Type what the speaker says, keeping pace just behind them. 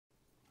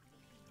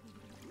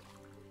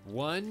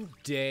One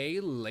day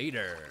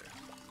later.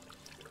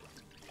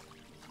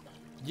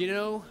 You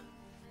know,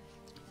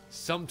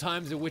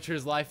 sometimes a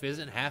Witcher's life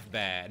isn't half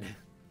bad.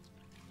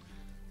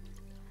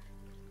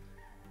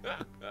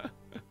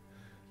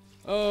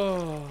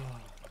 Oh.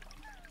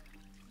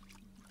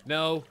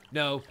 No,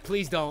 no,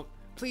 please don't.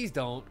 Please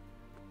don't.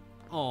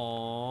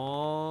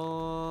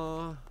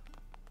 Aww.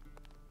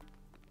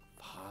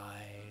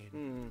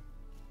 Fine.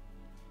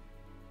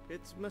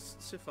 It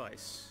must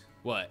suffice.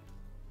 What?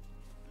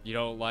 You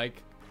don't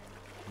like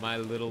my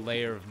little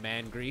layer of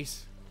man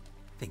grease?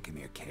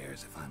 Thinkamere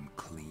cares if I'm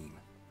clean.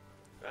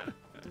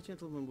 The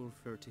gentleman will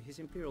refer to His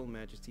Imperial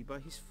Majesty by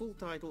his full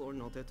title or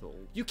not at all.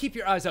 You keep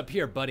your eyes up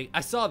here, buddy.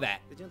 I saw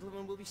that. The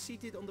gentleman will be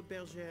seated on the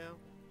bergère.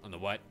 On the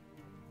what?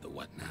 The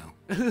what now?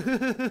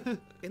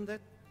 In that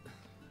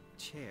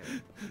chair.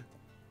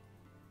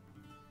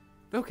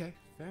 Okay,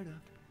 fair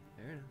enough.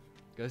 Fair enough.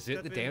 Go sit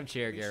in the damn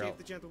chair, Geralt. Shave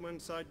the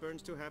gentleman's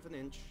sideburns to half an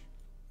inch.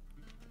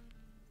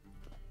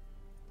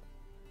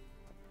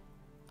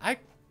 I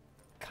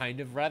kind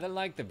of rather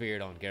like the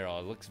beard on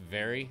Geralt. It looks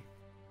very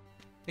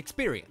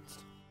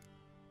experienced.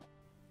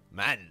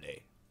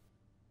 Manly.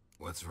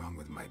 What's wrong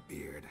with my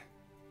beard?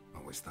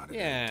 Always thought it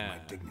Yeah. added to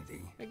my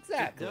dignity.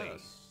 Exactly. It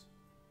does.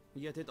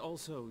 Yet it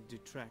also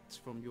detracts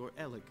from your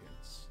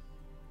elegance.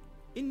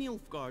 In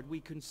Nilfgaard, we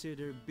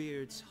consider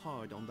beards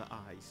hard on the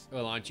eyes.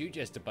 Well, aren't you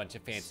just a bunch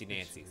of fancy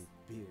Especially Nancy's?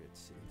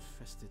 beards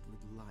infested with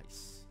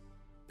lice.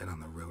 Been on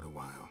the road a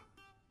while.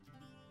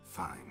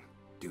 Fine,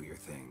 do your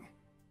thing.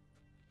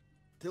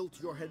 Tilt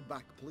your head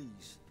back,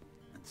 please,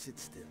 and sit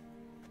still.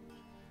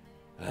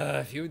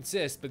 If you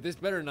insist, but this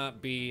better not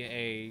be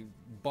a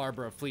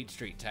Barbara Fleet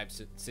Street type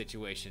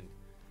situation,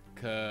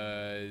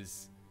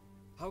 cause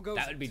How goes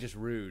that would be it? just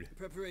rude.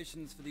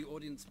 Preparations for the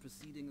audience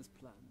proceeding as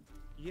planned.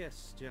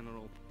 Yes,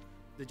 General.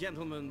 The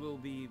gentleman will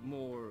be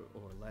more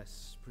or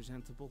less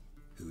presentable.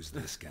 Who's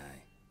this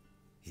guy?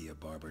 He a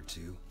barber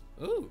too?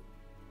 Ooh,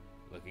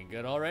 looking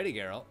good already,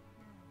 Geralt.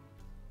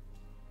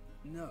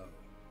 No.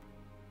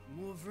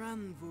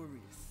 Morvran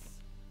Voorhis,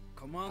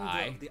 commander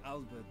Aye. of the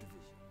Alba Division.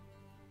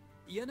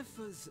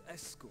 Yennefer's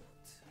escort.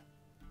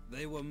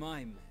 They were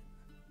my men.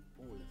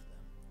 All of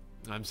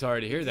them. I'm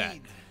sorry to hear that.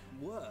 Indeed,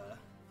 were.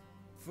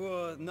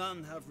 For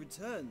none have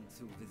returned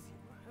to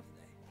Vizima, have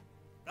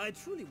they? I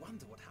truly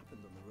wonder what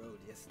happened on the road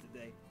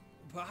yesterday.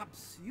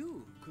 Perhaps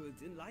you could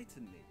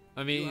enlighten me.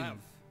 I mean- You have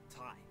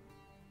time.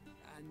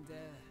 And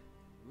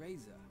a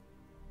razor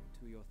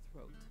to your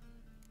throat.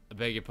 I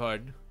beg your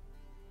pardon.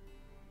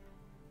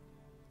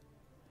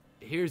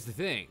 Here's the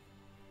thing.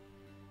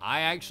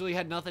 I actually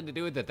had nothing to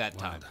do with it that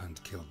time. Wild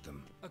Hunt killed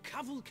them. A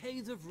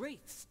cavalcade of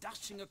wraiths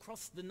dashing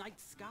across the night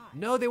sky.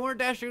 No, they weren't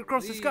dashing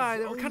across the These sky.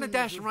 They were kind omens of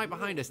dashing of right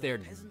behind war us there,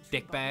 that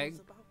peasantry dickbag. babbles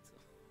about.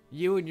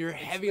 You and your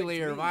heavy Expect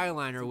layer of me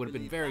eyeliner to would have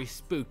been believe very that.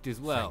 spooked as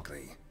well.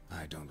 Frankly,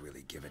 I don't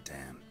really give a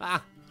damn.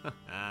 Ah,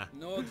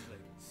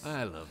 Nordlings.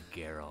 I love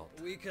Geralt.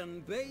 We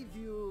can bathe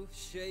you,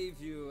 shave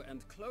you,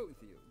 and clothe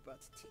you, but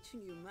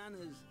teaching you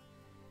manners,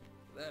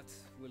 that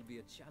will be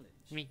a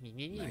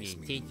challenge. Nice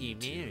meeting you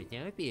too.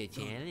 That would be a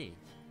challenge.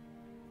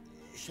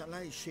 Shall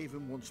I shave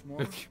him once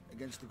more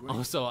against the grain?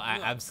 Also, I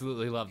No.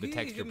 absolutely love the He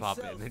texture pop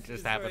in himself that just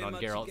is happened very on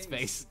much Geralt's against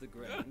face. The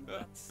grain.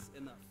 That's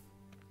enough.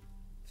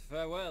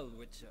 Farewell,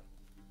 Witcher.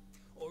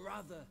 Or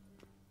rather,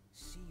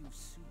 see you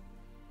soon.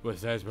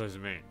 What's that supposed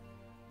to mean?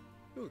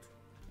 Good.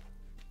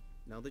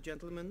 Now the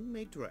gentleman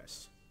may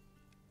dress.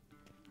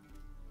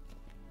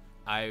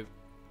 I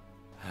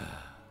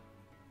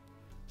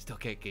still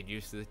can't get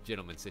used to the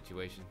gentleman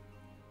situation.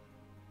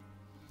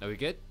 Are we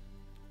good?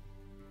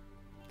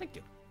 Thank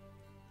you.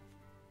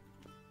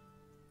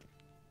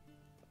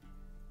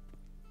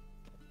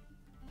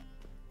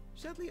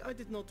 Sadly, I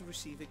did not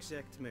receive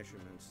exact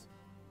measurements.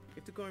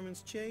 If the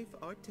garments chafe,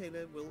 our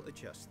tailor will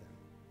adjust them.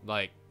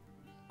 Like,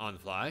 on the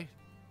fly?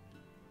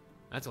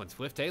 That's one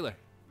swift tailor.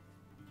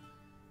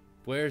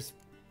 Where's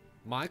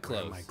my Where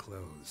clothes? are my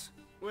clothes?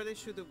 Where they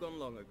should have gone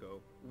long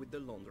ago, with the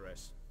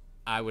laundress.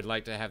 I would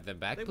like to have them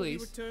back, They will be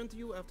please. returned to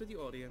you after the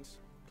audience,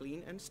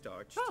 clean and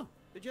starched. Oh.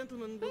 The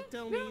gentleman will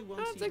tell me once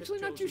That's he has actually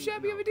not too chosen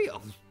shabby of a an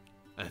deal.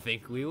 I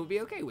think we will be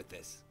okay with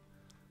this.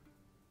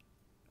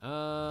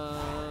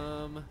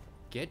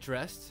 Get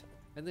dressed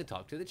and then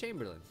talk to the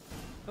Chamberlain.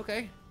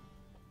 Okay.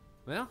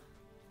 Well,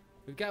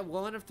 we've got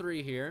one of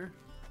three here.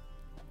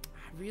 I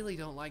really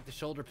don't like the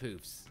shoulder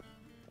poofs,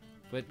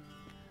 but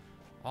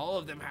all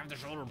of them have the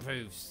shoulder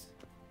poofs.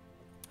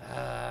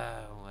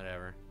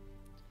 Whatever.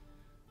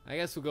 I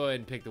guess we'll go ahead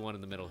and pick the one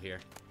in the middle here.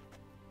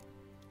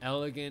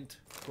 Elegant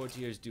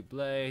courtier's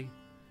double,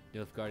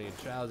 Nilfgaardian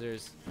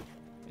trousers,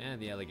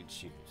 and the elegant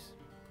shoes.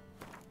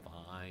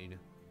 Fine.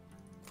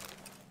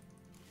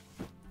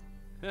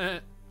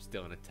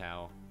 Still in a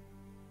towel.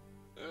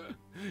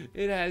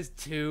 It has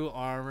 2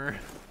 armor.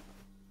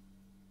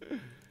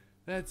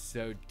 That's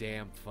so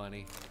damn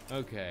funny.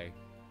 Okay.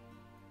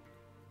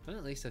 Well,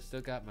 at least I've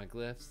still got my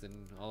glyphs and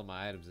all of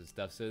my items and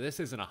stuff, so this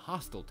isn't a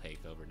hostile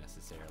takeover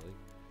necessarily.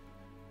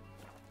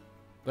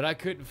 But I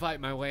couldn't fight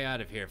my way out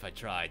of here if I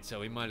tried, so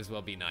we might as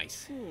well be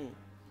nice.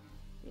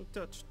 A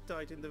touch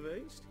tight in the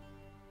waist.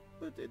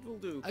 but it will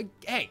do.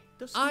 Hey,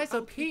 Does the eyes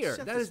up outfit here.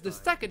 That is the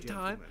satisfy second the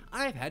time gentleman?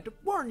 I've had to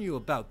warn you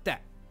about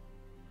that.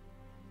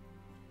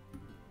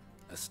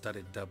 A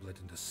studded doublet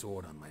and a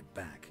sword on my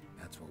back.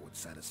 That's what would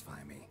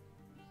satisfy me.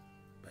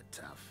 But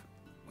tough,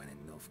 when in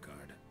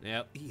Nilfgaard.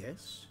 Yep.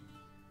 Yes.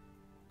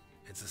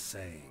 It's a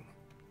saying.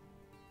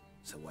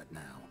 So what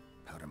now?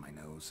 Powder my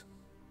nose?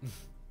 Do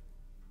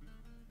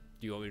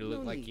you want me to look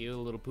No like need. you,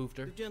 little The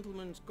poofter?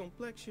 gentleman's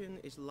complexion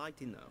is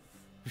light enough.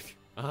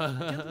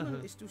 The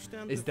gentleman is to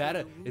stand Is before that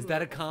a the is ruler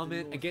that a of the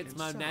comment North against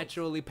my himself.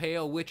 naturally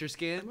pale witcher I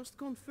skin? must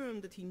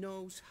confirm that he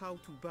knows how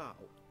to bow.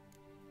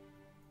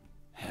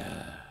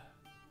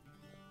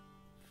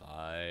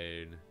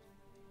 Fine.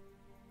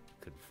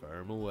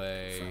 Confirm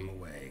away. From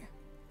away.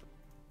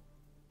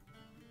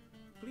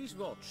 Please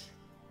watch.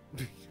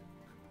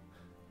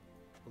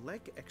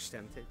 Leg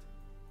extended,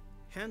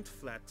 hand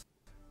flat,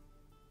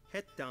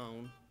 head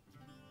down,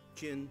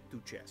 chin to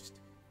chest.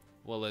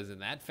 Well, isn't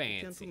that The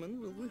fancy? gentleman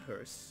will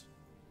rehearse.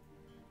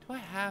 Do I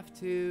have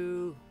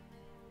to?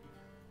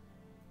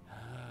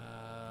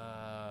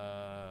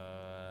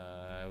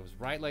 It was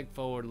right leg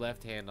forward,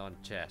 left hand on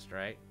chest,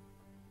 right?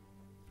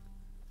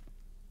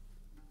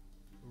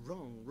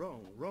 Wrong,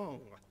 wrong,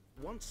 wrong.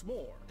 Once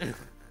more.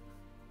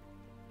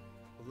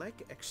 Leg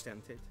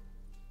extended,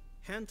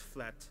 hand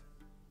flat,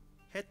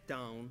 head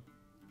down,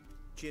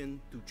 chin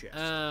to chest.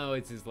 Oh,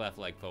 it's his left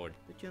leg forward.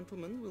 The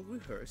gentleman will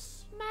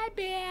rehearse. My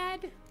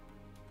bad.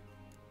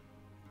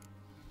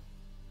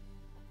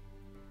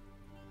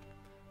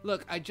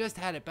 Look, I just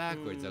had it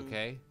backwards,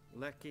 okay?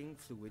 Lacking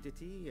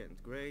fluidity and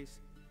grace.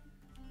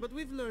 But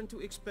we've learned to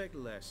expect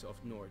less of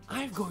North.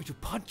 I'm going to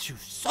punch you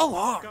so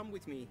hard. Come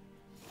with me.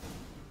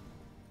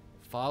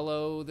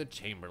 Follow the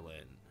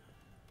Chamberlain.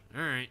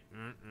 All right.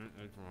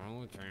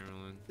 Follow the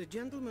Chamberlain. The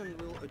gentleman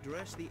will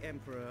address the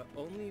Emperor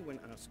only when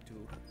asked to,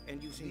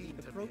 and using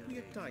the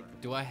appropriate title.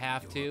 Do I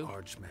have Your to?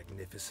 arch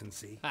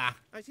magnificency. Ah,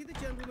 I see the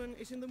gentleman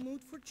is in the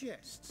mood for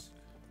jests.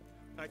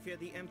 I fear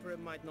the Emperor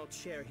might not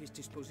share his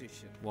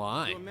disposition.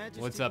 why? Your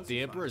Majesty What's up will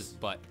the suffice. Emperor's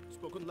butt?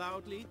 Spoken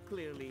loudly,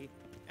 clearly,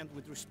 and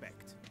with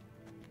respect.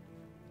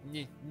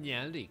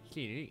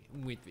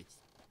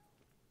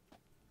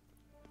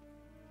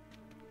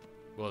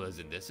 Well,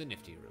 isn't this a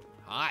nifty room?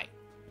 Hi.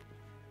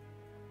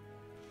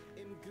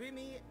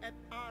 Imgrimi et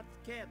art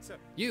ketzer.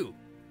 You,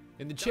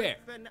 in the chair.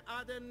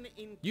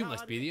 You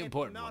must be the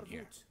important one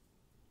here.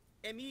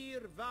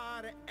 Emir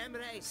var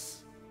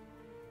emreis.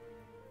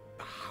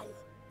 Bow.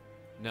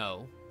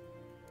 No.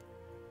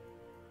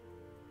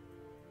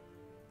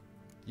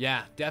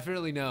 Yeah,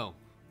 definitely no.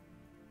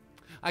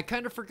 I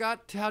kind of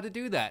forgot how to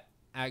do that,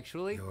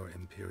 actually. Your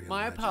Imperial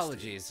My Majesty.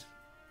 apologies.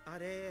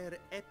 Arer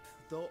ep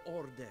the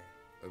orde.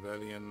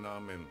 Weljen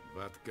namen,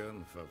 wat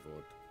kan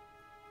favort?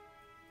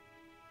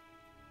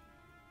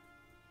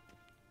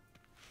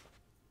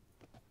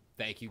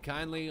 Thank you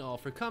kindly all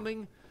for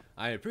coming.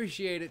 I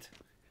appreciate it.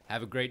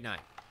 Have a great night.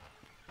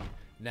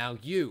 Now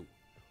you,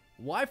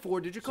 why for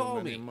did you So call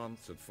many me?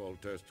 months at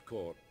Foltest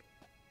Court.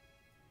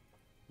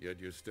 Yet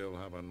you still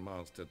haven't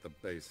mastered the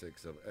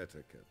basics of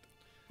etiquette.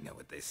 Know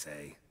what they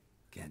say?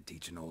 Can't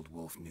teach an old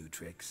wolf new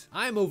tricks.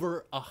 I'm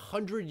over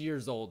 100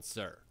 years old,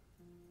 sir.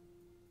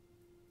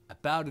 I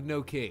bow to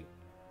no king.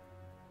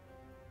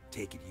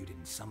 Take it you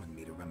didn't summon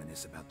me to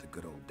reminisce about the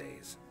good old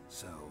days.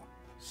 So,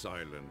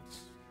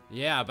 Silence.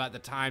 Yeah, about the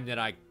time that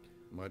I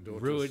My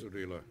daughter Ruined-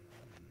 Cyrilla,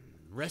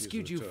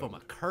 rescued you from a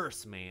returned.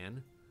 curse,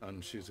 man.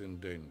 and she's in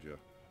danger.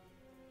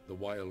 The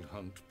wild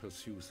hunt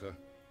pursues her.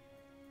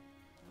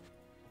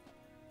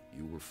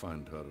 You will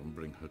find her and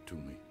bring her to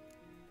me.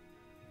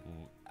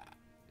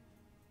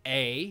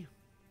 A,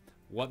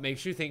 what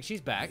makes you think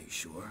she's are back? you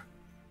sure?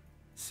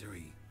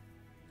 Ciri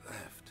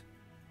left.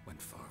 Went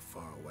far,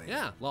 far away.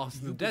 Yeah, lost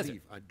in You the desert.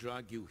 believe I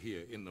drag you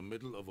here in the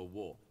middle of a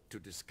war to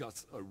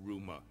discuss a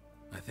rumor?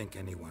 I think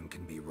anyone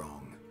can be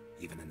wrong,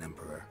 even an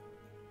emperor.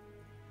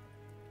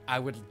 I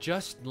would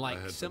just I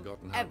like had some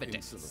forgotten how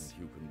evidence. insolent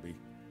you can be.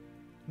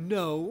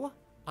 No,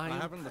 I I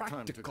am haven't the time to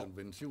practical.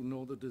 convince you,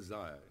 nor the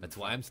desire. In That's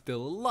why fact, I'm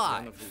still One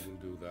alive. of you will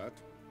do that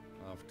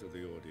after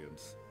the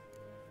audience.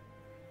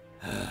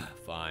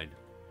 Fine.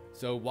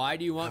 So why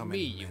do you want How me?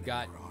 many You've men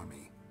got in your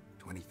army?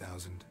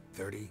 20,000?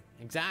 30?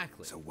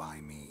 exactly. So why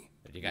me?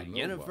 And you got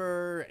You know why.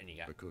 Yennefer, and you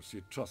got Because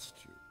she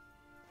trusts you.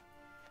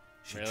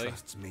 She Really?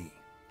 trusts me.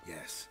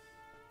 Yes.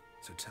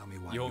 So tell me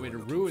why you want me are to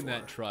looking ruin for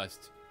that her.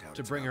 trust Doubt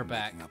to it's bring her about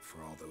back. making up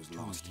for all those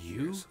lost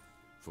you? years.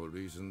 For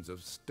reasons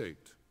of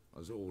state,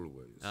 as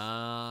always.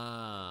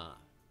 Ah,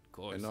 of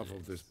course. Enough it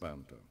of is. this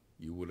banter.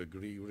 You will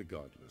agree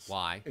regardless.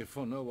 Why? If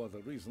for no other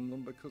reason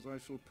than because I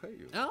shall pay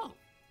you. Oh,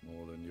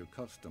 More than you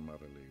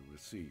customarily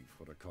receive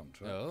for a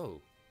contract.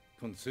 oh,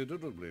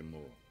 Considerably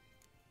more.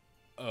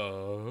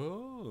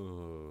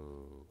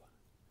 oh.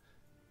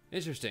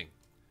 Interesting.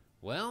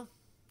 Well,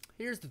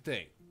 here's the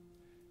thing.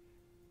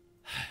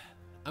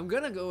 I'm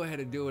gonna go ahead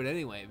and do it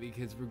anyway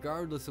because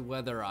regardless of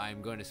whether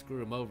I'm going to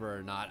screw him over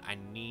or not, I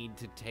need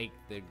to take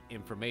the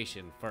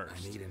information first.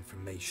 I need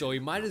information. So we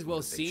might not as well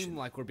motivation. seem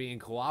like we're being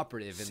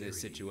cooperative in this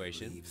Ciri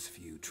situation. leaves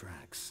few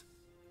tracks.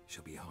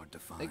 she'll be hard to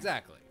find.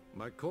 Exactly.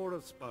 My corps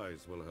of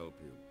spies will help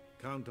you.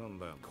 Count on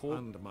them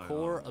and my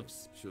Corps army, of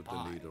should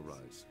the need spies.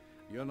 arise.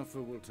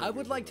 Yennefer will tell I you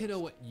would the like to know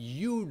rest. what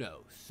you know,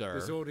 sir.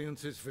 This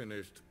audience is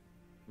finished.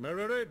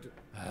 Mererid,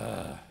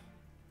 And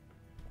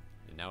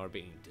now we're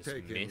being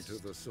take him dismissed.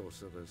 to the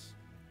sorceress.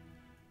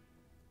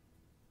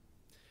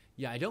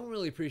 Yeah, I don't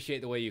really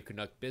appreciate the way you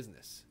conduct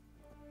business,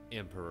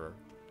 Emperor.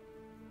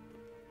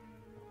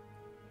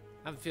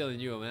 I have a feeling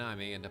you and I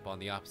may end up on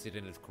the opposite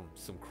end of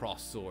some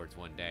crossed swords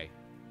one day.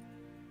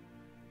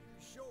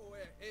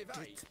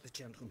 Did the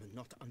gentleman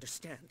not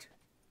understand?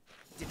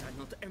 Did I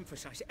not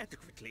emphasize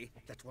adequately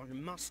that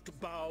one must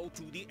bow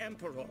to the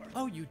Emperor?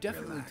 Oh, you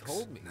definitely Relax.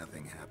 told me.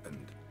 Nothing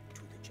happened.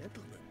 To the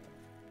gentleman.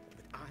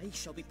 But I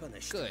shall be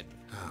punished. Good.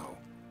 How?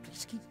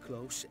 Please keep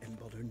close and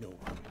bother no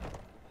one.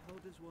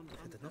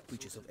 I've had enough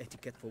breaches of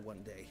etiquette for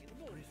one day.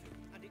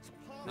 And it's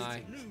past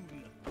Hi.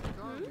 noon.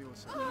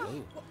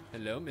 Oh,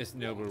 hello, Miss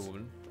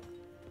Noblewoman.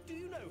 Do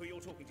you know who you're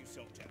talking to,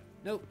 soldier?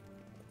 Nope.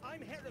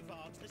 I'm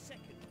Herivard the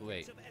Second,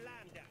 Wait. Prince of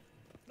Elander.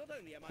 Not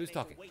only am I Who's made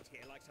talking? to wait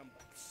here like some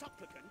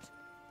supplicant,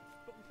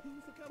 but with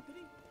whom for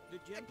company? The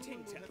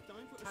gentleman will have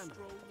time for a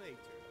stroll later.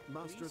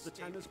 Master of the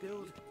Tanners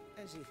Guild?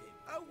 As if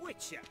a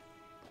witcher.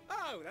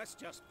 Oh, that's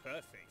just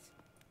perfect.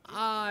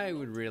 I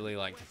would really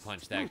like to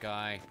punch that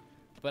guy,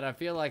 but I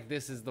feel like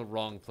this is the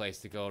wrong place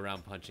to go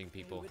around punching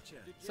people.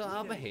 So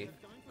I'll behave.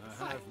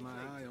 I have my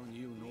eye on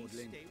you,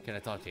 Nordling. Can I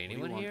talk to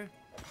anyone here?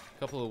 A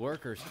couple of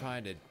workers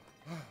trying to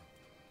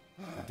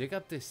dig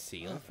up this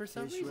seal for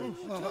some reason?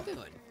 What you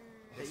doing?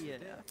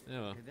 Oh,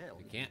 well,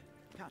 we can't.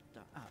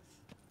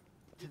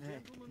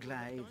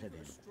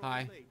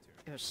 Hi.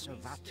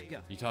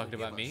 You talking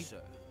about me?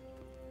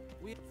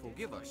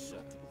 Forgive us,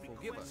 sir.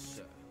 Forgive us,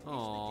 sir.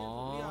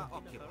 Aww.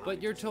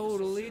 But you're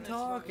totally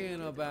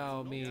talking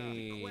about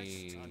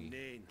me.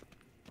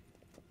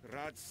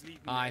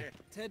 Hi.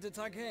 Ted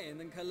Take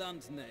and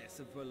Kalantne,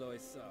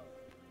 Sepoloisa.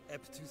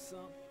 Eptusa.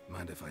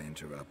 Mind if I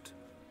interrupt?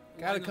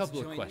 Got a couple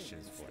of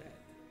questions for you.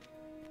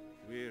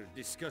 We're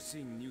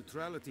discussing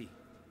neutrality.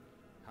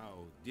 How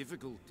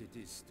difficult it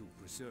is to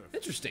preserve.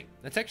 Interesting.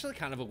 That's actually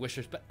kind of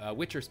a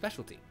Witcher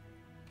specialty.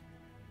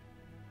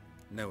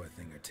 Know a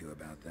thing or two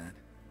about that?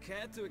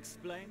 Care to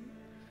explain?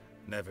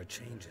 Never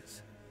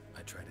changes.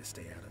 I try to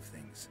stay out of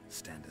things,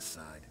 stand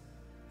aside.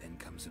 Then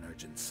comes an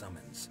urgent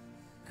summons,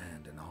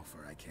 and an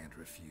offer I can't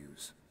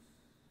refuse.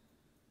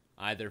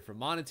 Either for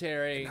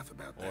monetary Enough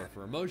about or that.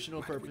 for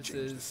emotional Mind if we change the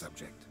purposes.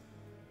 subject?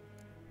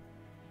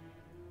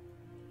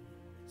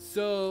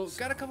 So,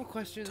 got a couple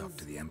questions Talk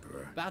to the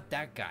Emperor. about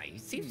that guy. He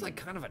seems like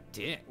kind of a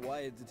dick.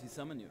 Why did he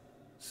summon you?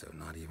 So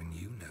not even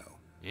you know.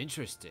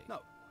 Interesting. No.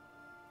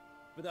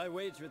 But I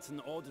wager it's an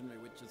ordinary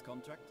witcher's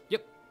contract.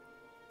 Yep.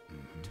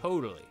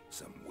 Totally.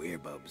 Some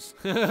werebubs.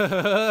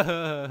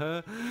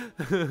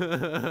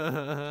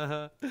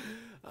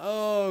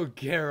 Oh,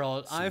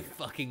 Geralt, I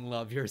fucking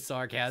love your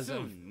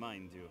sarcasm. Soon,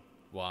 mind you.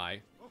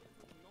 Why? Not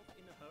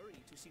in a hurry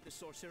to see the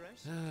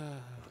sorceress?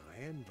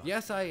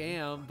 Yes, I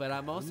am, but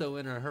I'm also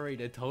in a hurry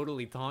to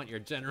totally taunt your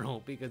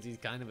general because he's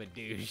kind of a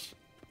douche.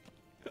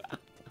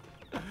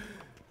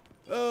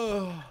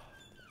 Oh.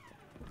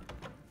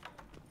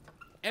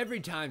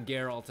 Every time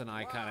Geralt and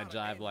I kind of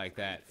jive like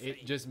that,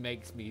 it just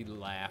makes me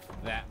laugh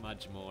that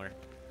much more.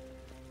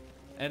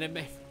 And it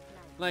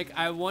like,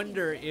 I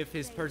wonder if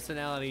his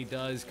personality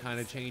does kind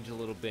of change a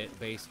little bit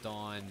based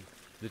on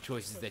the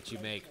choices that you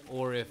make,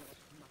 or if,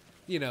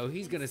 you know,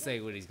 he's gonna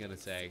say what he's gonna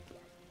say.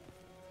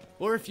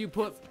 Or if you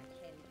put,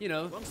 you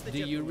know, do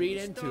you read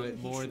into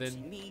it more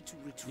than need to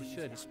retrieve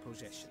should? his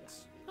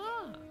possessions.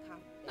 Ah,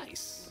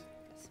 nice.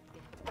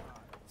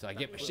 So I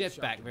get my ship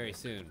back very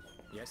soon.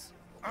 Yes?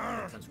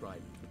 That's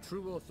right. The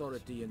true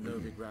authority in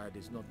Novigrad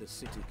is not the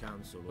city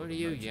council or What are the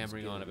you merchants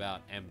yammering on guild,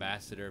 about,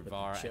 Ambassador but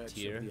Var the Church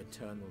Atir? of the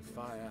Eternal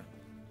Fire.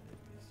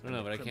 I don't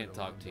know, but I and can't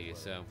criminal talk to you,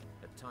 underworld.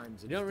 so. At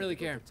times it You don't is really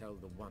difficult care. to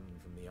tell the one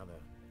from the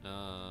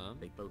other.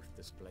 They both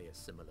display a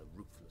similar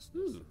ruthlessness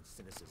Ooh. and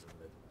cynicism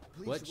that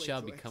Please What wait,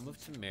 shall Your become of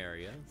Excellency.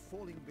 Temeria? I'm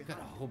falling We've got a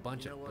behind. whole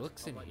bunch You know of what?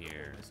 books in I'd like to call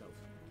here. myself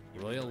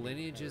Royal Intrepid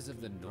lineages of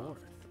the Intrepid North.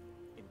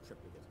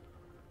 Intrepid.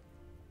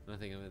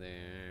 Nothing over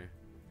there.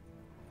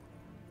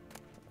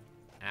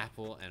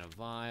 Apple and a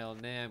vial.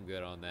 Nah, I'm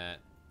good on that.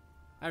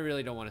 I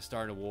really don't want to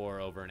start a war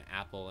over an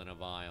apple and a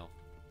vial.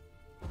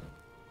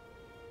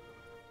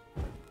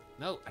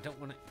 No, I don't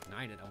want to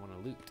ignite it. I want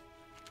to loot.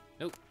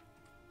 Nope.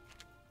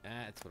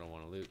 That's what I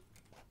want to loot.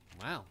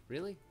 Wow,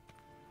 really?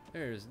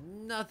 There's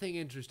nothing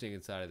interesting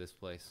inside of this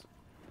place.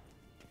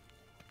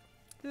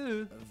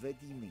 Ooh.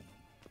 Vedimi.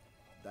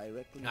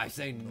 Directly. I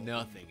say from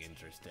nothing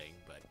interesting,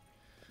 but...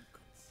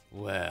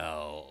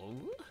 Well...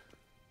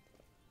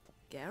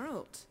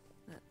 Geralt,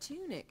 that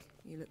tunic,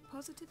 you look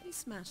positively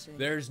smashing.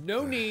 There's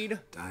no need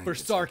Dying for to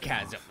take it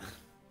sarcasm.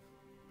 off.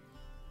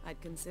 I'd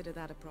consider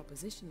that a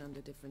proposition under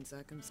different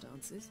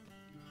circumstances.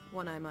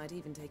 One I might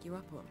even take you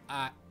up on.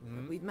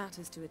 But we've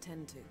matters to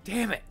attend to.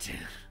 Damn it!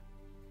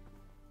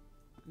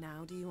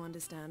 Now do you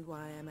understand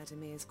why I'm at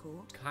Emir's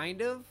court?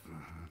 Kind of,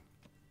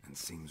 And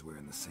seems we're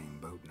in the same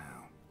boat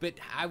now. but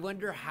I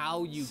wonder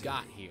how you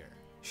got here.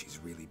 She's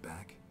really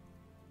back?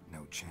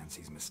 chance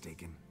he's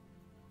mistaken?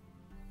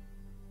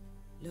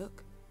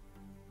 Look,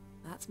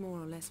 that's more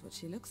or less what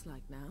she looks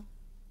like now.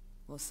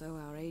 Or so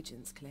our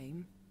agents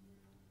claim.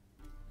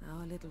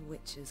 Our little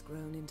witch has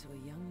grown into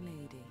a young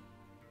lady.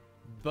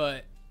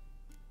 But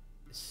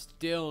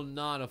still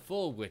not a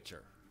full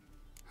witcher.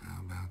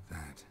 How about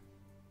that?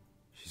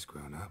 She's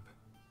grown up?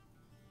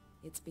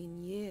 It's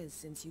been years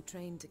since you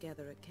trained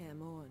together at Kaer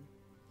Morhen.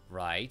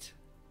 Right.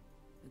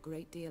 A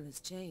great deal has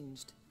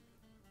changed.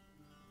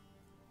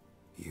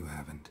 You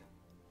haven't.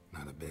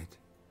 Not a bit.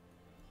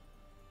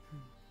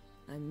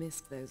 I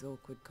missed those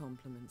awkward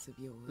compliments of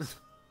yours.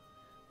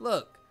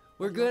 Look,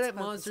 we're But good let's at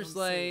focus monster on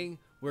slaying. Siri,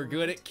 We're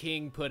good alright? at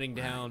king putting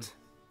down. Right.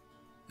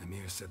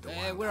 Amir said the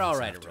wild We're hunts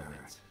alright at after her.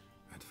 romance.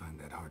 I'd find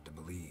that hard to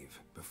believe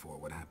before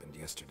what happened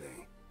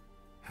yesterday.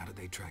 How did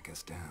they track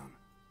us down?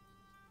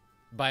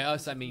 By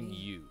us, I mean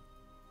you.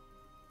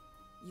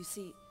 You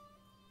see,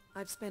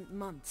 I've spent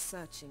months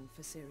searching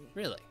for Ciri.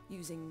 Really?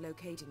 Using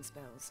locating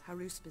spells,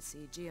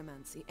 haruspicy,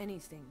 geomancy,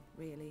 anything,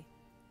 really.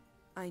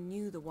 I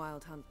knew the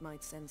Wild Hunt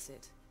might sense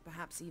it,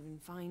 perhaps even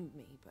find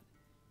me, but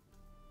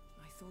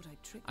I thought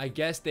I'd trick I them.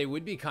 guess they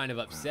would be kind of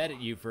upset at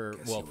you for,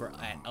 guess well, you for were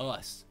at wrong.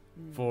 us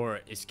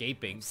for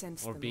escaping I've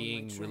sensed or them on my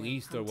being trail,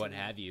 released or what hunting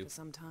have you. For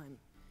some time.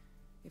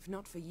 If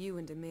not for you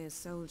and Amir's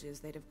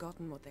soldiers, they'd have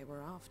gotten what they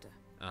were after.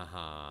 Uh-huh.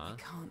 I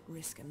can't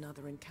risk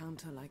another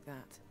encounter like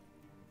that.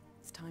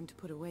 It's time to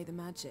put away the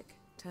magic,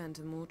 turn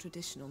to more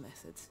traditional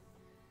methods.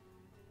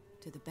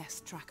 To the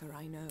best tracker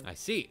I know. I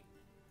see.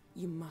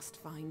 You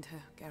must find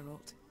her,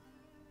 Geralt.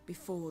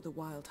 Before the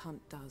Wild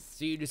Hunt does.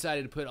 So you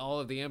decided to put all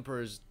of the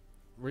Emperor's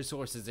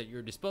resources at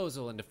your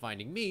disposal into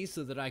finding me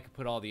so that I could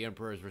put all the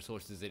Emperor's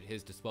resources at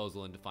his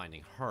disposal into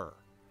finding her.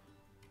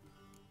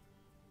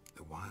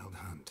 The Wild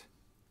Hunt.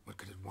 What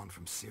could it want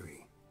from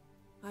Ciri?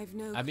 I've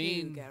no I clue,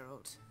 mean-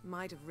 Geralt.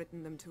 Might have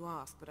written them to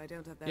ask, but I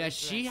don't have their Yeah, address.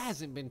 she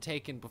hasn't been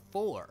taken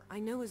before. I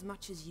know as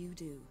much as you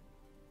do.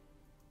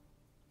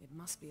 It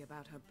must be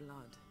about her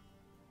blood.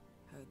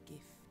 Her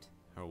gift.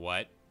 Or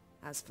what?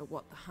 As for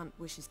what the Hunt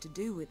wishes to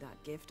do with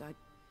that gift, I'd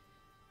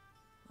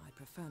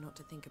prefer not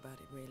to think about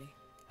it, really.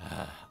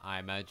 I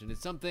imagine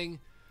it's something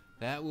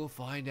that we'll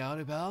find out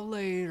about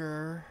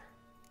later.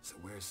 So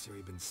where's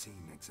Ciri been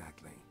seen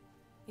exactly?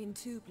 In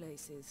two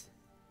places.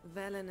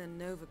 Velen and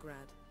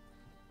Novigrad.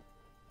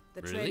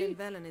 The Really? trail in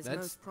Velen is That's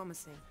most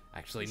promising.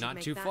 actually You should not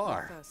make too that far.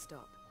 your first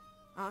stop.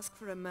 Ask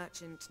for a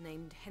merchant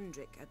named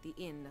Hendrik at the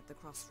inn at the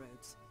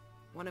crossroads.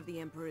 One of the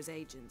Emperor's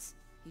agents.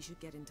 He should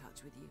get in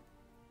touch with you.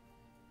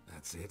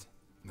 That's it?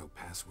 No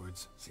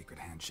passwords? Secret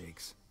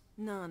handshakes?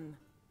 None.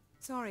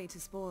 Sorry to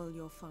spoil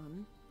your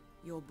fun.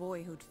 Your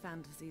boyhood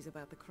fantasies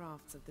about the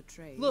crafts of the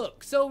trade.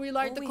 Look, so we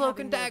like All the we cloak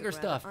have and in dagger Novigrad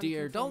stuff, are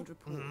dear. Don't.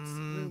 unconfirmed reports,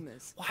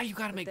 rumors. Why you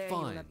gotta But make there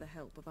you'll fun? have the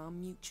help of our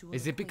mutual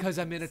Is it because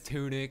I'm in a acquaintance,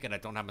 tunic and I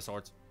don't have my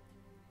swords?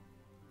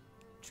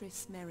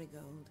 Triss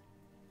Merigold.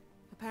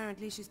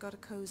 Apparently she's got a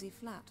cozy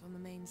flat on the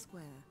main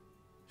square.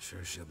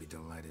 Sure she'll be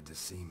delighted to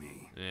see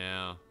me.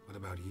 Yeah. What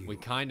about you? We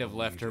kind of What will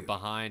left you her do?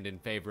 behind in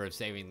favor of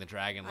saving the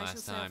dragon I shall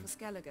last sail time. for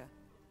Skellige.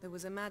 There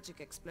was a magic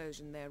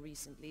explosion there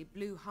recently,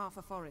 blew half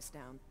a forest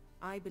down.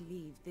 I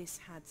believe this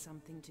had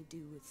something to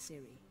do with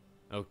Ciri.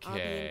 I'll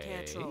be in Caer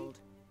Okay. Trolde.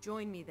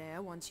 Join me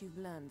there once you've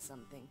learned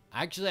something.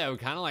 Actually, I would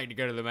kind of like to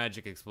go to the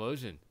magic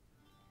explosion.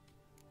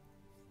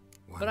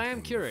 One But I am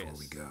thing curious. Before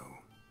we go,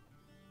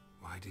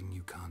 why didn't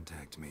you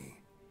contact me?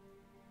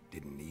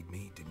 Didn't need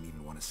me? Didn't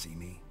even want to see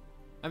me?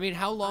 I mean,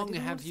 how I long didn't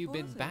want have to you spoil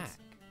been things. back?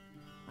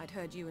 I'd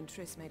heard you and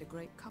Triss made a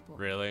great couple.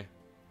 Really?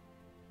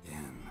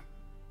 Yen,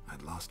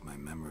 I'd lost my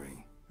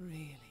memory.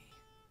 Really?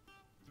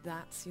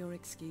 That's your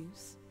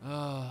excuse?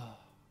 Oh.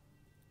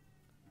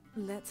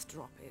 Let's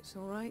drop it,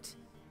 alright?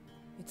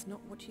 It's not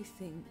what you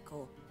think,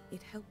 or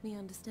it helped me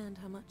understand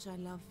how much I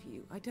love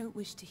you. I don't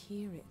wish to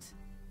hear it.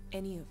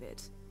 Any of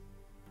it.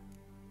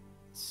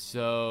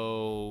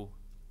 So...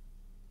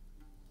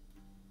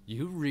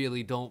 You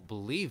really don't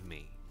believe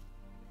me?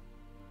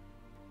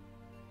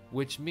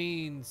 Which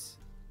means...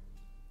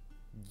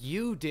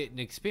 You didn't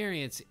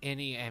experience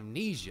any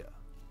amnesia.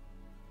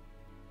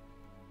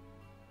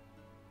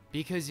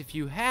 Because if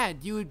you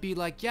had, you would be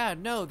like, yeah,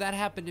 no, that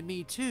happened to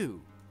me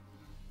too.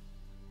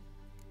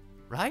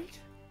 Right?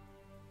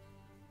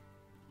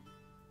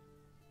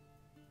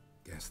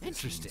 Guess this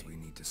Interesting. means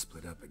we need to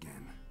split up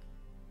again.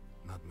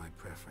 Not my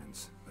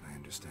preference, but I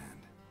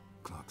understand.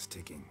 Clock's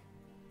ticking.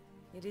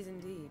 It is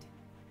indeed.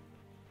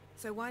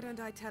 So why don't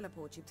I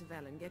teleport you to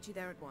Velen, get you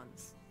there at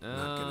once?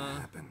 Not gonna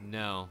happen.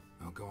 No.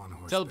 I'll go on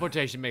horseback.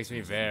 Teleportation makes me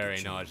Sounds like a good very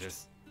change.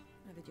 nauseous.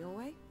 Have it your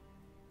way?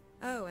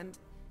 Oh, and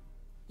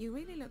you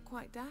really look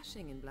quite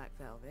dashing in black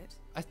velvet.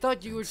 I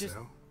thought you were Think just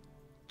so?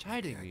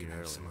 chiding I me can have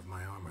earlier. some of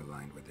my armor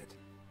lined with it.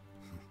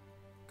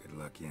 Good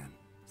luck, Yen.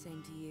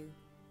 Same to you.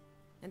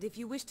 And if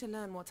you wish to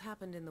learn what's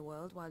happened in the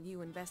world while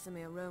you and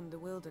Vesemir roamed the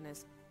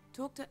wilderness,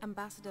 talk to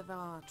Ambassador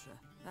Varatra.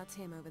 That's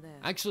him over there.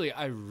 Actually,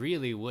 I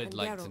really would And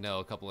like to Geralt, know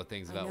a couple of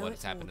things I about know what's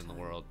it's happened in the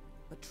wartime, world.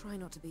 But try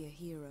not to be a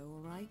hero,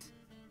 alright?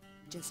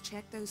 Just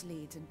check those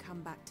leads and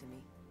come back to me.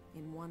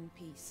 In one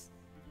piece.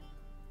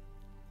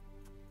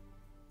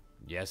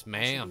 Yes, I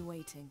shall be ma'am.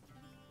 waiting.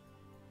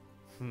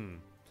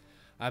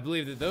 I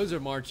believe that those are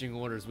marching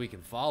orders we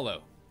can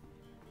follow.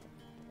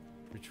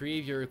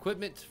 Retrieve your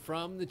equipment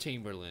from the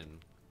Chamberlain.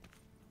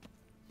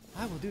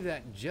 I will do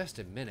that in just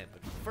a minute,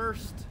 but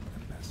first...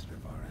 Ambassador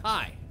Varus.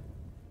 Hi.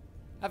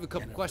 I have a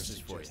couple Yennefer questions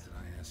for you. suggested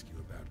I ask you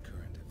about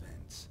current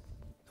events,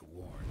 the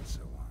war and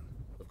so on.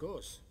 Of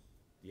course.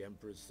 The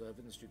Emperor's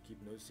servants should keep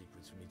no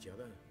secrets from each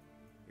other.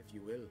 If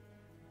you will,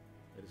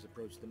 let us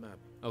approach the map.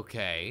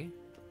 Okay.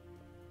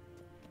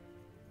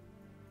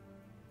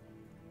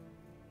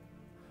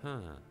 Huh.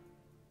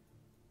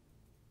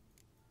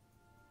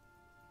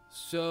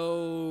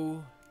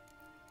 So...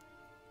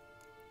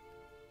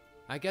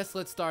 I guess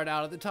let's start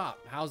out at the top.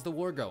 How's the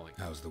war going?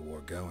 How's the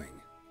war going?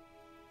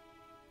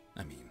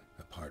 I mean,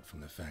 apart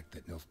from the fact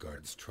that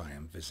Nilfgaard's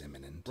triumph is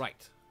imminent.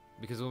 Right.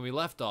 Because when we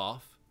left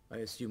off... I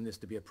assume this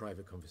to be a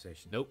private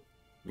conversation. Nope.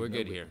 We're We've no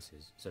good here.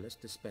 witnesses, so let's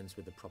dispense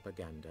with the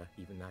propaganda,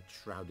 even that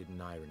shrouded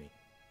in irony.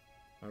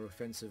 Our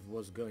offensive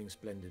was going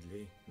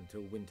splendidly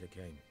until winter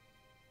came.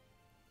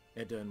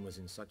 Edirne was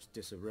in such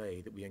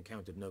disarray that we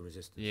encountered no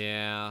resistance.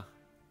 Yeah.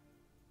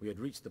 We had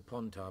reached the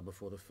Pontar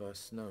before the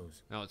first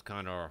snows. That was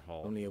kind of our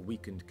fault. Only a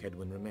weakened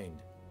Kedwin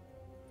remained,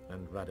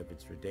 and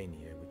Radovid's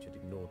Redania, which had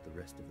ignored the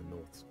rest of the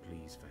North's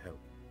pleas for help.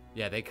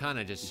 Yeah, they kind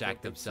of just We thought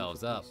shacked they'd sue for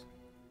themselves up. peace,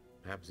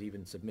 perhaps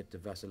even submit to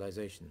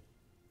vassalization.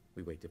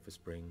 We waited for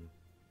spring,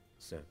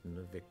 certain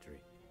of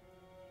victory.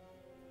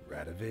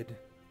 Radovid?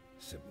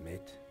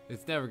 Submit?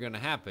 It's never going to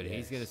happen.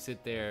 He's Yes. going to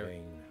sit there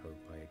Vain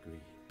hope, I agree.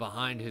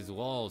 behind his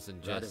walls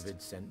and just...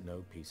 Radovid sent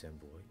no peace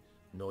envoys,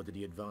 nor did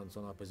he advance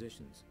on our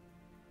positions.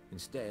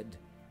 Instead,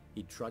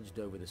 he trudged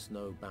over the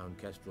snow-bound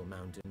Kestrel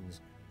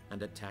Mountains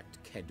and attacked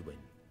Kedwin,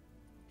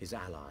 his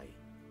ally.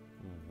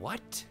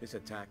 What? This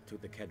attack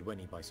took the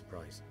Kedweni by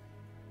surprise.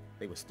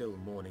 They were still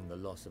mourning the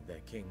loss of their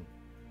king.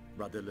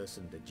 Rudderless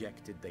and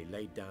dejected, they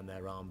laid down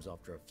their arms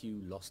after a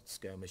few lost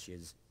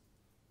skirmishes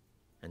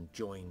and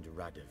joined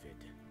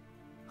Radovid.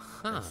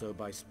 Huh. And so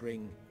by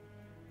spring,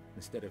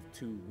 instead of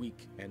 2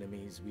 weak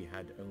enemies, we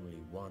had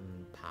only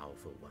 1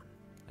 powerful one.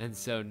 And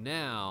so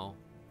now...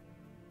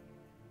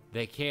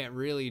 they can't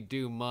really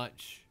do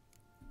much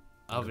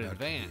of an What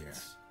about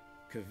advance.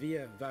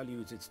 Kavir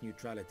values its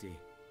neutrality,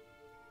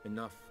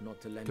 enough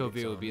not to lend Kavir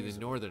its would be the armies,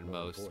 or,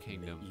 northernmost more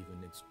importantly, kingdom.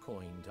 even its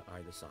coin to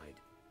either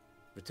side.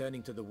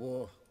 Returning to the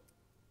war,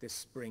 this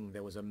spring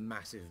there was a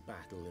massive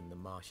battle in the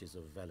marshes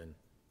of Velen.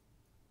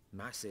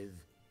 Massive,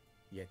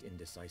 yet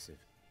indecisive.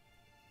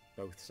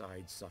 Both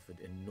sides suffered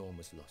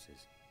enormous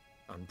losses,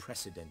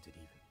 unprecedented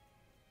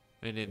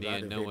even. And in the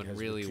end, no Radovid one has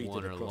really retreated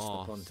won or across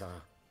lost. the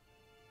Pontar.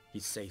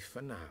 He's safe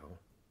for now,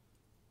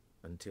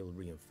 until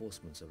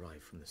reinforcements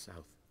arrive from the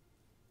south.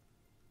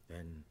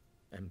 Then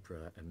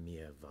Emperor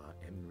Emir var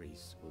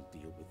Emrys will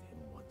deal with him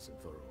once and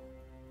for all.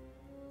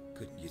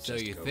 Couldn't you So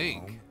just you go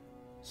think? home?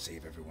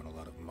 Save everyone a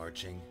lot of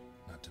marching,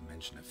 not to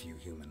mention a few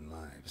human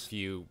lives.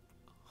 Few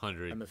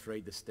hundred. I'm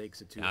afraid the stakes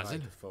are too high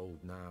Thousand? to fold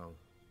now.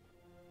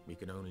 We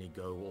can only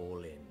go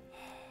all in.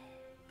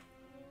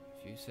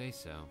 If you say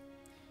so.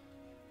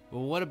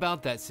 Well, what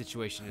about that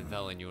situation in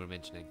Velen you were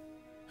mentioning?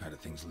 How do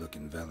things look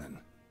in Velen?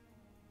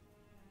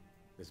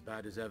 As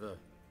bad as ever,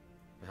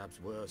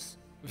 perhaps worse.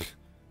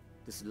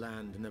 This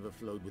land never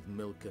flowed with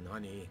milk and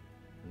honey,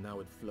 and now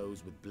it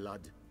flows with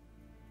blood.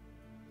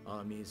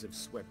 Armies have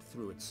swept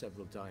through it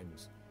several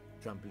times,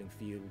 trampling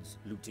fields,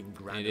 looting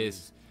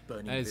granaries,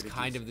 burning That is villages.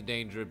 kind of the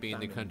danger of being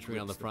the Famine country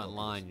on the grips the front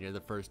populace. line. You're the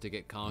first to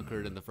get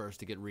conquered, and the first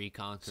to get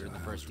reconquered, and the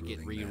first to get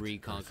how's ruling that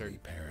re-reconquered. earthly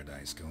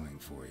paradise going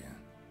for you?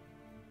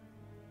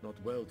 Not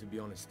well, to be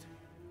honest.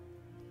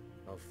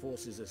 Our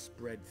forces are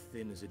spread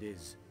thin as it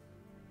is,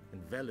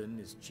 and Velen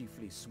is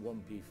chiefly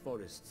swampy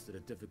forests that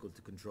are difficult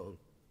to control.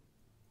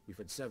 We've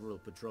had several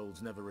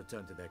patrols never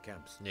return to their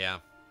camps. Yeah,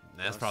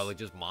 that's Plus, probably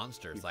just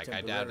monsters. We've Like,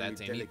 I doubt temporarily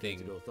that's anything.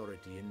 delegated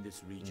authority in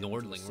this region to a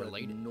Nordling certain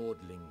related.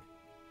 Nordling,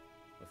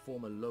 a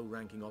former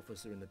low-ranking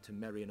officer in the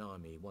Temerian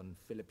army, one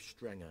Philip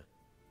Strenger,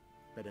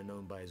 better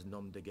known by his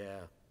nom de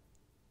guerre,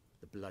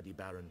 the Bloody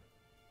Baron.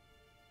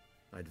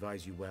 I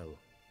advise you well.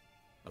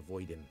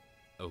 Avoid him.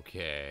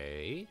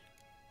 Okay.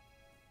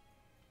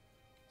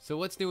 So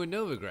what's new in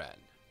Novigrad?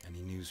 Any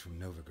news from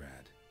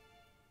Novigrad?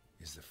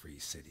 Is the free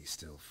city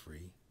still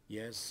free?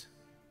 Yes,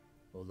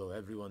 although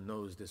everyone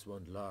knows this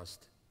won't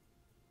last.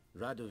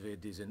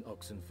 Radovid is in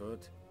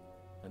Oxenfurt,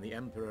 and the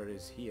Emperor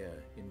is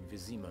here in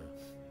Vizima.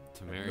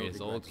 Temeria's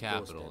Novigrad's old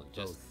capital, doorstep,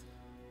 just both.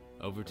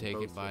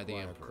 overtaken Both by the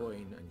require Emperor.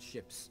 coin and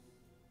ships.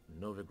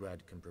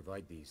 Novigrad can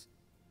provide these.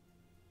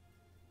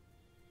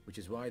 Which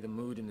is why the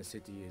mood in the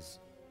city is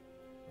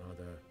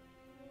rather,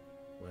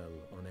 well,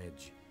 on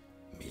edge.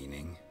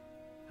 Meaning?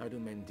 How do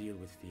men deal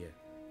with fear?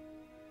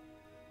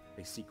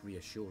 They seek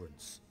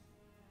reassurance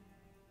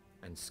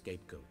and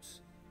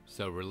scapegoats.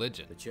 So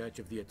religion. The Church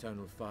of the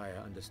Eternal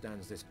Fire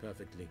understands this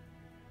perfectly,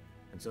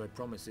 and so it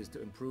promises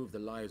to improve the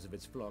lives of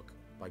its flock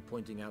by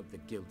pointing out the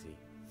guilty.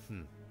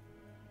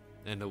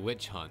 And the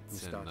witch Who hunts.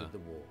 And started the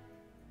war?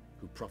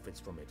 Who profits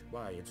from it?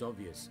 Why, it's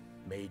obvious.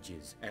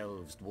 Mages,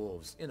 elves,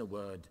 dwarves, in a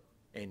word,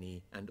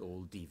 any and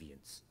all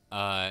deviants.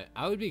 I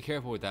would be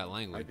careful with that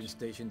I've been language.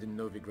 stationed in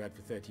Novigrad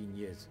for 13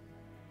 years.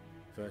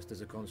 First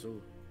as a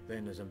consul,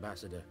 then as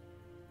ambassador.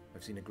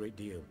 I've seen a great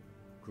deal.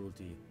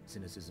 Cruelty,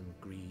 cynicism,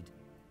 greed.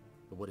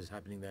 But what is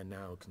happening there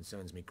now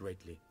concerns me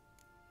greatly.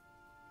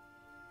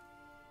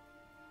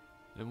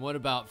 And what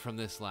about from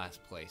this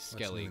last place,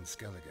 What's new in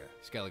Skellige?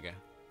 Skellige?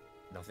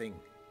 Nothing.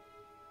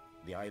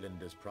 The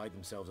islanders pride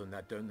themselves on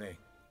that, don't they?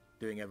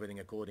 Doing everything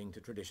according to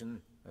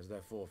tradition, as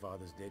their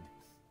forefathers did.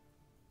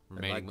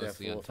 Remaining and like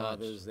mostly their untouched.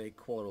 forefathers, they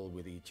quarrel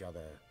with each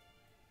other,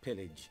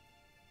 pillage,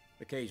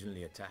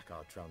 occasionally attack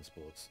our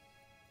transports.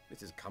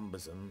 This is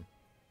cumbersome,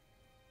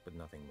 but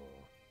nothing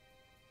more.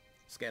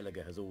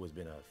 Skellige has always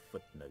been a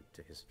footnote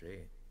to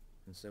history,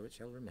 and so it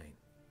shall remain.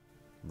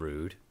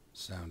 Rude.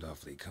 Sound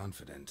awfully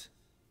confident.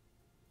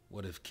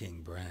 What if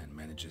King Bran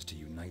manages to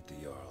unite the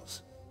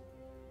Jarls?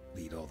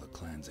 Lead all the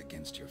clans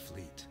against your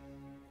fleet?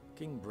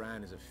 King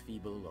Bran is a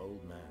feeble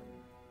old man.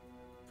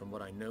 From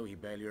what I know, he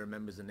barely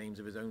remembers the names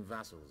of his own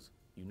vassals.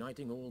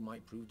 Uniting all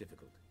might prove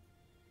difficult.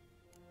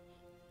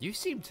 You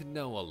seem to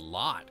know a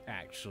lot,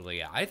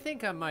 actually. I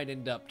think I might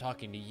end up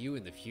talking to you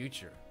in the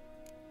future.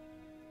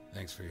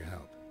 Thanks for your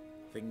help.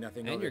 Think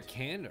nothing And of your it.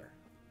 candor.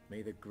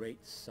 May the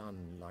great sun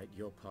light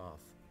your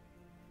path.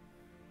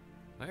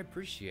 I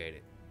appreciate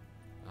it.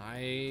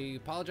 I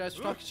apologize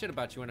for talking shit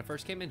about you when I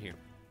first came in here.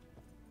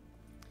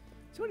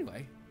 So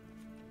anyway,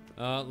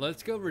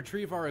 let's go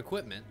retrieve our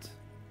equipment.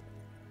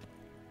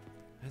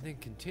 And then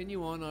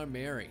continue on our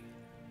merry.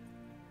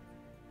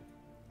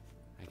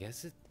 I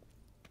guess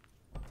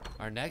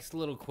our next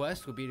little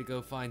quest will be to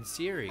go find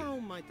Ciri. How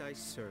might I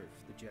serve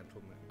the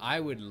gentleman? I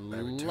would By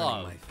returning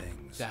love my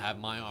things. to have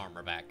my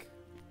armor back.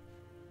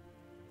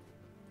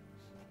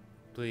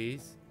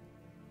 Please?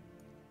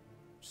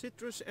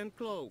 Citrus and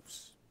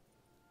cloves.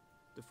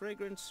 The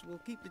fragrance will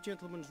keep the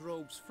gentleman's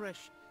robes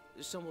fresh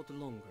somewhat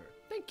longer.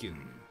 Thank you.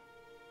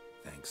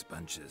 Thanks,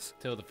 bunches.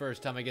 Till the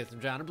first time I get some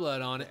Drowned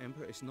Blood on it. The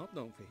Emperor is not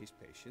known for his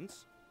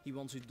patience. He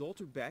wants his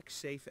daughter back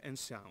safe and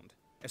sound,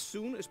 as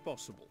soon as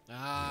possible.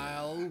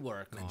 I'll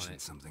work on Mentioned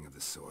it. something of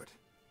the sort.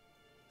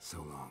 So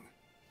long.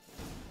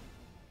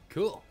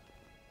 Cool.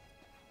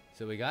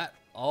 So we got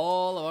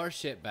all of our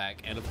shit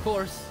back. And of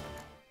course,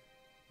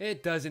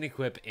 it doesn't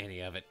equip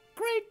any of it.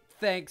 Great,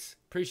 thanks.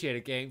 Appreciate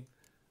it, game.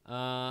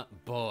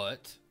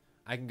 But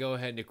I can go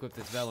ahead and equip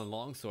this Velen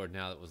longsword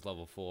now that was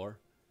level 4.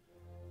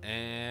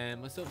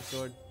 And my silver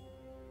sword.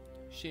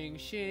 Shing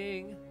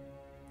shing.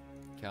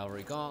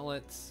 Cavalry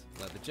gauntlets,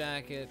 leather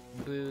jacket,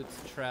 boots,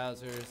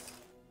 trousers.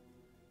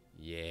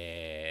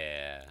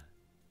 Yeah.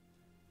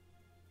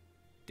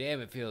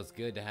 Damn, it feels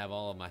good to have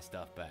all of my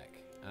stuff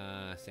back.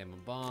 Salmon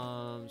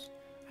bombs.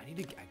 I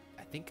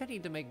think I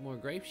need to make more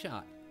grape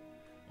shot.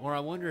 Or I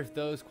wonder if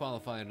those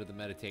qualify under the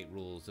meditate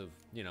rules of,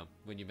 you know,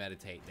 when you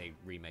meditate, they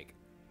remake.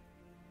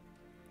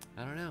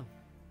 I don't know.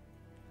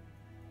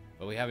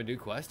 But we have a new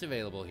quest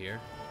available here.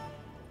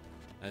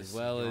 As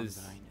well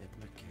as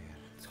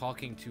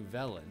talking to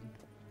Velen.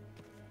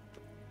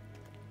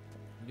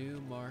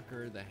 New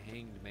marker, the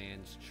Hanged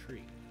Man's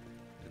Tree.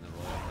 In the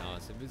Royal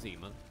Palace of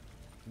Vizima.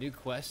 New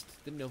quest,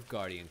 the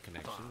Nilfgaardian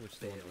Connection, which is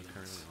the one that we're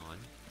currently on.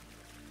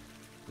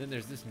 Then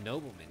there's this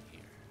nobleman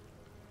here.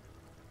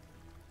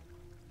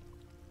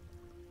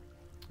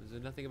 Is there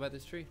nothing about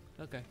this tree?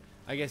 Okay.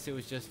 I guess it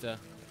was just a,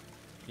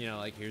 you know,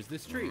 like, here's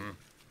this tree.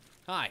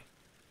 Hi.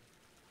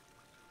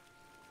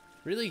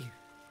 Really?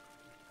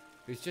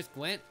 It's just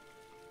Gwent?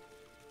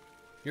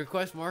 Your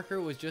quest marker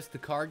was just the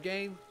card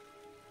game?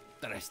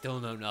 That I still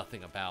know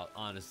nothing about,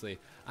 honestly.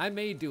 I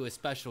may do a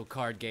special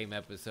card game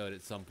episode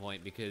at some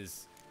point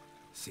because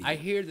I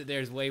hear that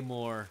there's way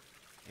more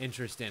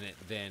interest in it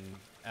than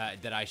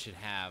that I should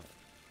have.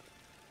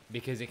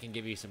 Because it can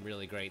give you some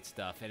really great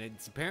stuff. And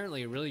it's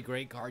apparently a really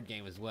great card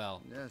game as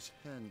well. Yes,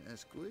 hen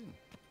as queen.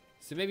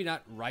 So maybe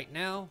not right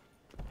now,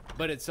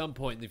 but at some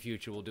point in the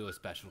future we'll do a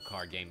special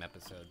card game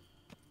episode.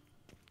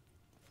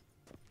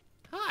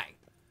 Hi!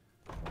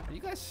 Are you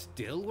guys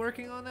still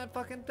working on that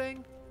fucking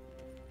thing?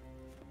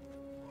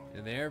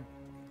 And they're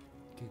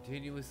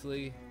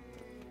continuously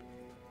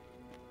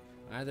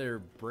either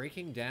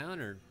breaking down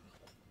or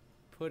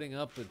putting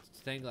up a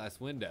stained glass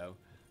window.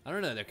 I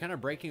don't know, they're kind of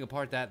breaking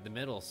apart that in the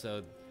middle,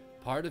 so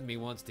part of me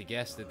wants to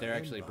guess that they're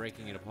actually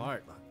breaking it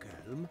apart.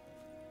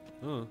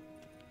 Huh.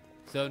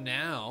 So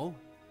now,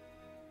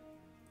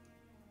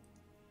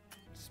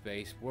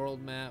 space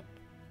world map,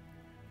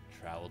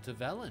 travel to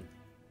Velen.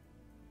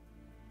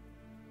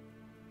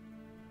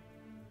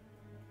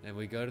 And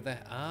we go to the,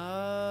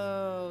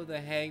 oh, the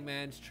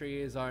Hangman's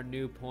Tree is our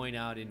new point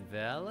out in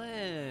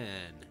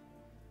Velen.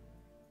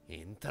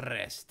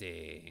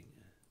 Interesting.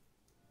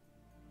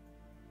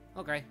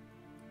 Okay.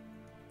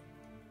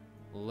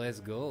 Let's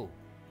go.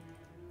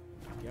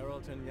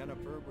 Geralt and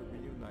Yennefer were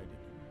reunited,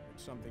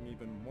 but something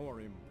even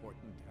more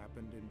important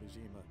happened in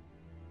Vizima.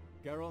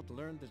 Geralt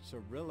learned that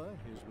Cirilla,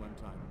 his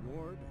one-time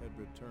ward, had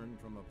returned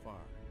from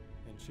afar,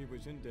 and she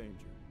was in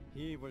danger.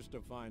 He was to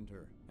find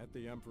her, at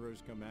the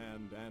Emperor's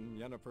command and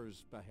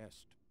Yennefer's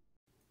behest.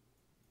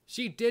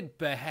 She did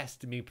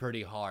behest me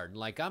pretty hard,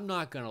 like, I'm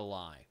not gonna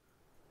lie.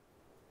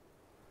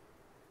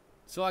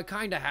 So I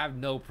kinda have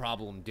no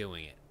problem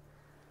doing it.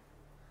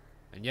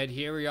 And yet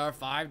here we are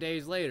 5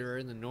 days later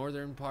in the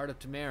northern part of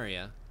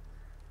Temeria.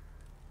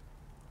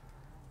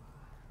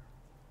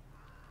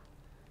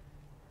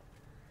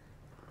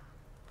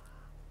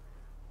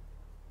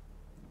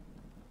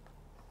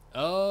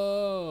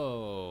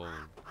 Oh.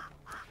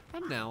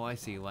 And now I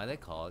see why they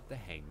call it the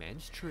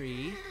Hangman's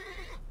Tree.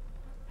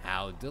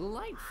 How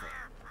delightful.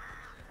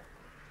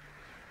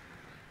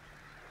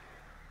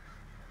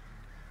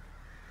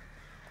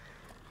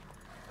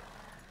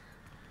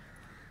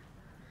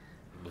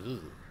 Ugh.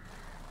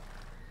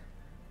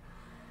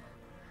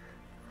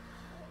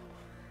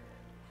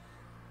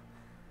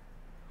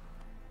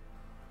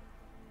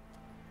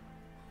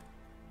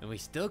 And we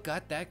still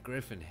got that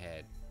griffin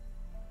head.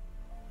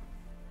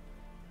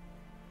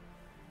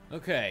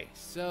 Okay,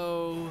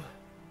 so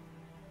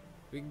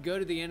we can go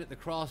to the inn at the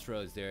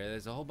crossroads there.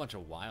 There's a whole bunch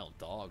of wild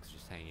dogs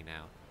just hanging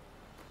out.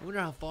 I wonder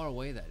how far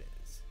away that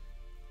is.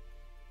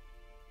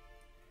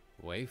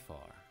 Way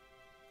far.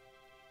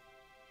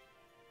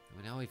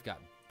 And now we've got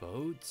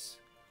boats.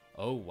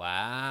 Oh,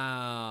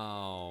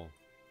 wow.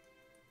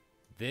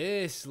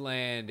 This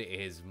land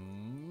is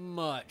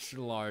much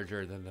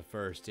larger than the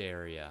first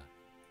area.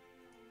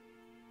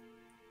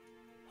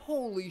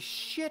 Holy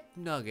shit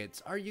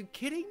nuggets. Are you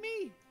kidding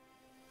me?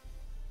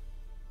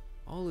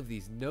 All of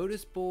these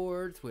notice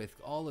boards with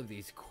all of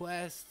these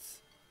quests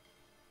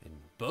and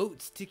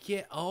boats to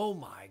get. Oh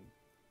my.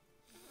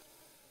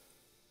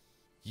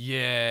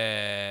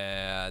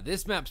 Yeah,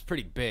 this map's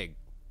pretty big.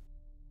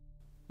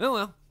 Oh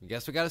well, I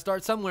guess we gotta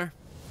start somewhere.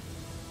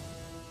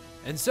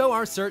 And so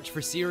our search for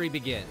Ciri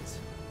begins.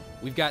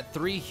 We've got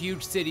 3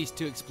 huge cities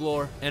to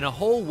explore and a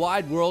whole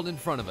wide world in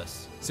front of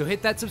us. So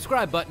hit that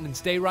subscribe button and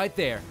stay right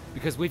there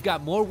because we've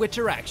got more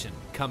Witcher action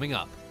coming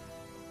up.